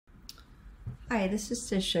Hi, this is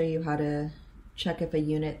to show you how to check if a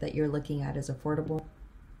unit that you're looking at is affordable.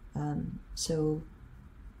 So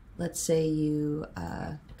let's say you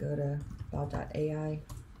go to Bob.ai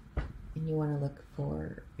and you want to look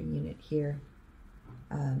for a unit here.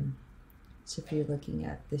 So if you're looking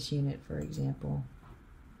at this unit, for example,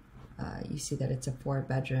 you see that it's a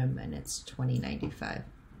 4-bedroom and it's $20.95.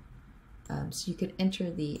 So you could enter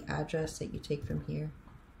the address that you take from here.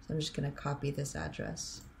 So I'm just going to copy this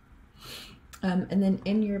address. And then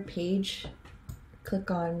in your page,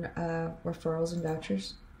 click on referrals and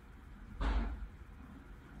vouchers.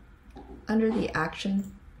 Under the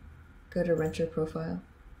action, go to renter profile.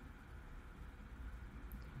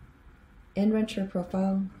 In renter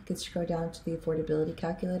profile, you can scroll down to the affordability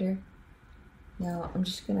calculator. Now I'm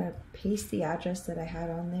just going to paste the address that I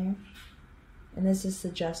had on there. And this is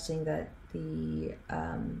suggesting that the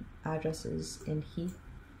address is in Heath.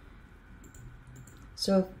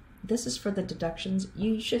 So this is for the deductions.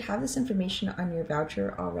 You should have this information on your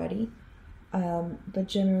voucher already, but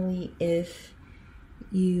generally if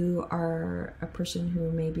you are a person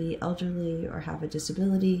who may be elderly or have a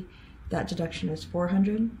disability, that deduction is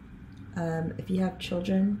 $400. If you have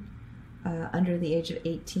children under the age of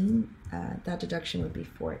 18, that deduction would be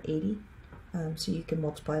 $480. So you can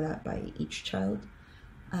multiply that by each child.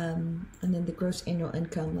 And then the gross annual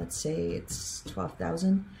income, let's say it's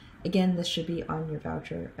 $12,000. Again, this should be on your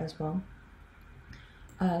voucher as well.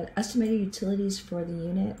 Estimated utilities for the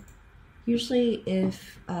unit. Usually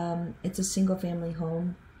if it's a single family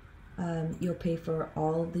home, you'll pay for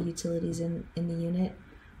all of the utilities in the unit.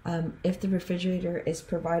 If the refrigerator is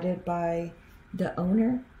provided by the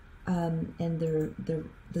owner, and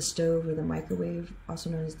the stove or the microwave,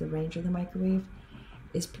 also known as the range or the microwave,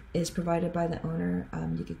 is provided by the owner,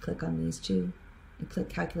 you could click on these two and click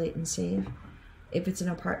calculate and save. If it's an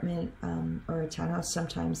apartment or a townhouse,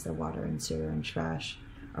 sometimes the water and sewer and trash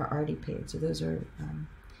are already paid. So those are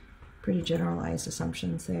pretty generalized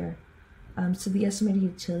assumptions there. So the estimated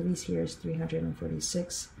utilities here is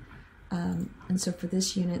 $346. And so for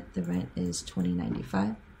this unit, the rent is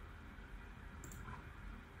 $20.95.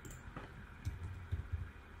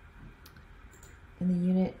 And the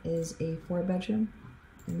unit is a 4-bedroom,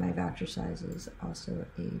 and my voucher size is also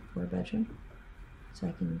a 4-bedroom. So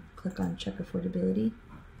I can click on check affordability.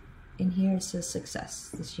 In here it says success.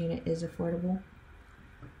 This unit is affordable.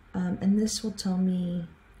 And this will tell me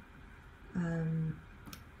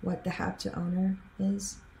what the HAP to owner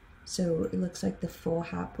is. So it looks like the full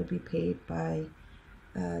HAP would be paid by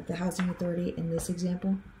the housing authority in this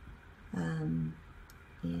example. And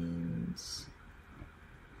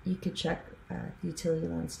you could check the utility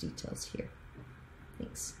loans details here.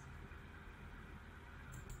 Thanks.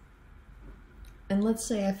 And let's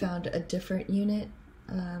say I found a different unit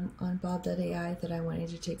on Bob.ai that I wanted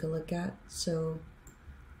to take a look at. So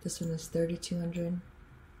this one is $3,200.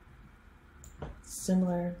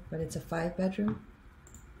 Similar, but it's a 5-bedroom.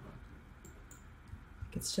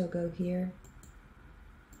 I could still go here.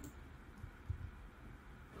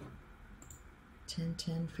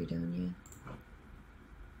 1010 Fredonia.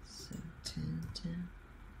 So 1010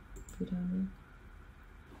 Fredonia.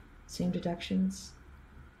 Same deductions.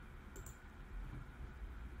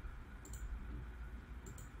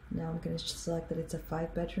 Now I'm going to select that it's a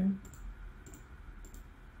 5-bedroom.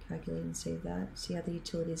 Calculate and save that. See how the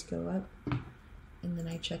utilities go up. And then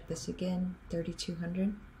I check this again,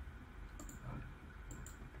 $3,200.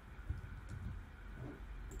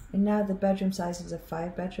 And now the bedroom size is a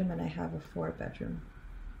 5-bedroom and I have a 4-bedroom.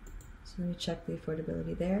 So let me check the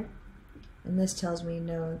affordability there. And this tells me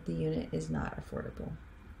no, the unit is not affordable.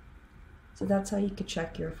 So that's how you could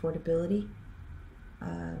check your affordability.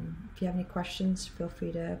 If you have any questions, feel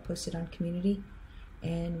free to post it on community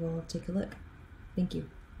and we'll take a look. Thank you.